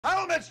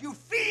it, you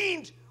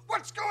fiend!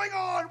 What's going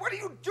on? What are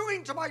you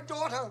doing to my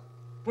daughter?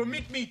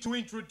 Permit me to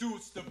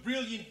introduce the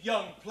brilliant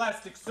young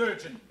plastic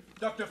surgeon,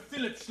 Dr.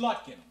 Philip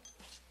Schlotkin,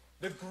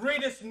 the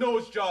greatest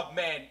nose job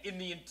man in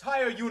the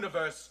entire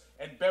universe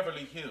and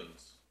Beverly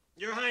Hills.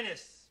 Your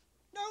Highness.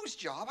 Nose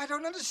job? I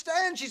don't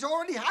understand. She's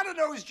already had a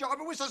nose job.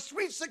 It was a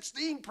sweet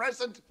 16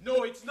 present.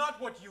 No, it's not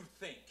what you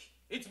think.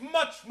 It's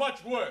much,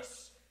 much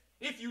worse.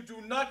 If you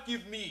do not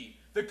give me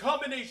the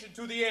combination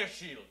to the air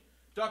shield,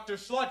 Dr.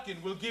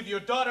 Schlotkin will give your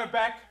daughter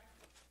back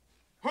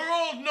her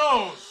old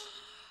nose.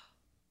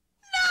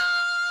 No!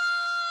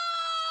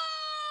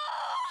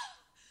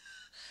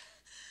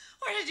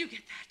 Where did you get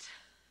that?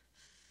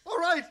 All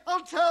right,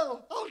 I'll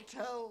tell. No,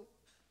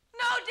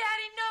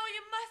 Daddy, no,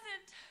 you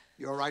mustn't.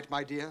 You're right,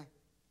 my dear.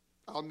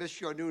 I'll miss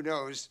your new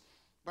nose,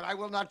 but I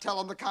will not tell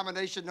him the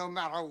combination no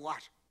matter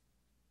what.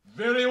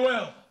 Very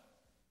well.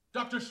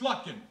 Dr.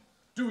 Schlotkin,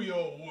 do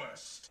your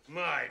worst.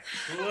 My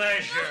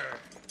pleasure.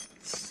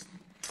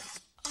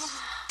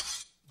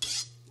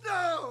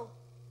 No!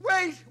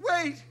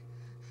 Wait!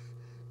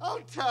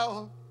 I'll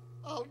tell.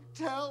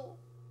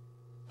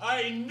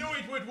 I knew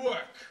it would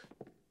work.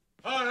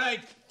 All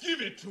right,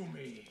 give it to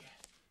me.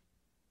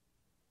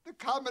 The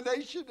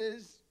combination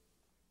is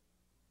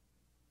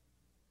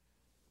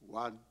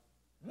 1,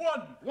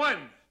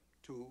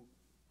 2,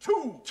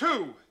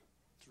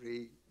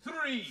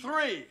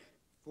 3,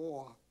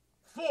 4,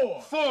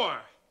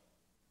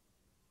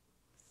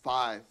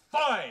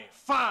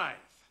 5.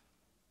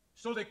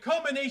 So the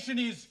combination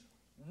is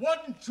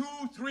 1, 2,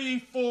 3,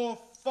 4,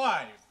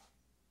 5.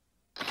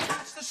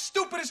 That's the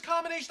stupidest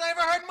combination I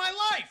ever heard in my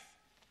life.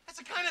 That's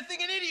the kind of thing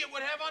an idiot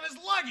would have on his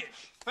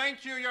luggage.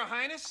 Thank you, Your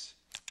Highness.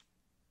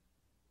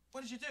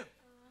 What did you do?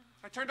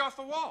 I turned off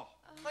the wall.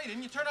 No, you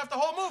didn't. You turned off the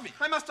whole movie.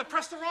 I must have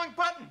pressed the wrong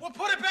button. Well,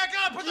 put it back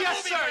on. Put the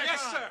movie back on.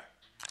 Yes, sir.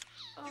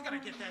 You gotta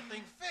get that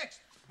thing fixed.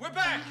 We're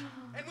back,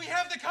 and we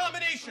have the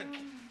combination.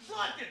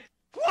 Schlotkin!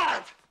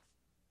 What?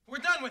 We're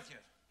done with you.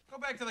 Go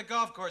back to the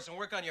golf course and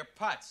work on your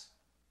putts.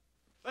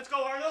 Let's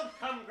go, Arnold.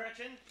 Come,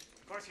 Gretchen.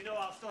 Of course, you know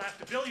I'll still have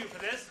to bill you for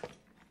this.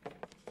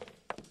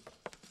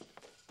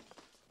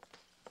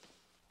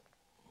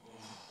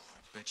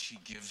 I bet she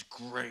gives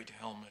great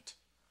helmet.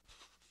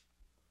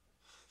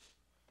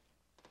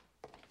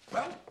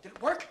 Well, did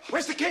it work?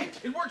 Where's the key?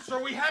 It works,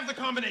 sir. We have the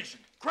combination.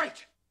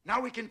 Great. Now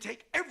we can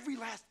take every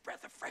last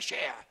breath of fresh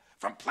air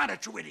from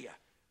planet Druidia.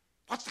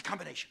 What's the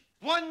combination?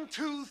 1,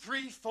 2,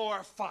 3,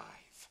 4, 5.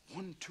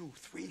 1, 2,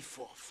 3,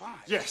 4, 5.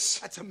 Yes.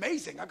 That's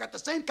amazing. I've got the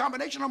same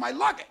combination on my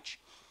luggage.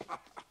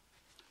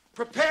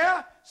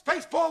 Prepare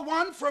Spaceball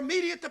 1 for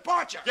immediate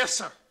departure. Yes,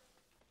 sir.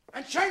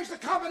 And change the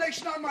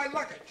combination on my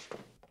luggage.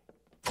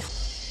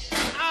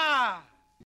 Ah!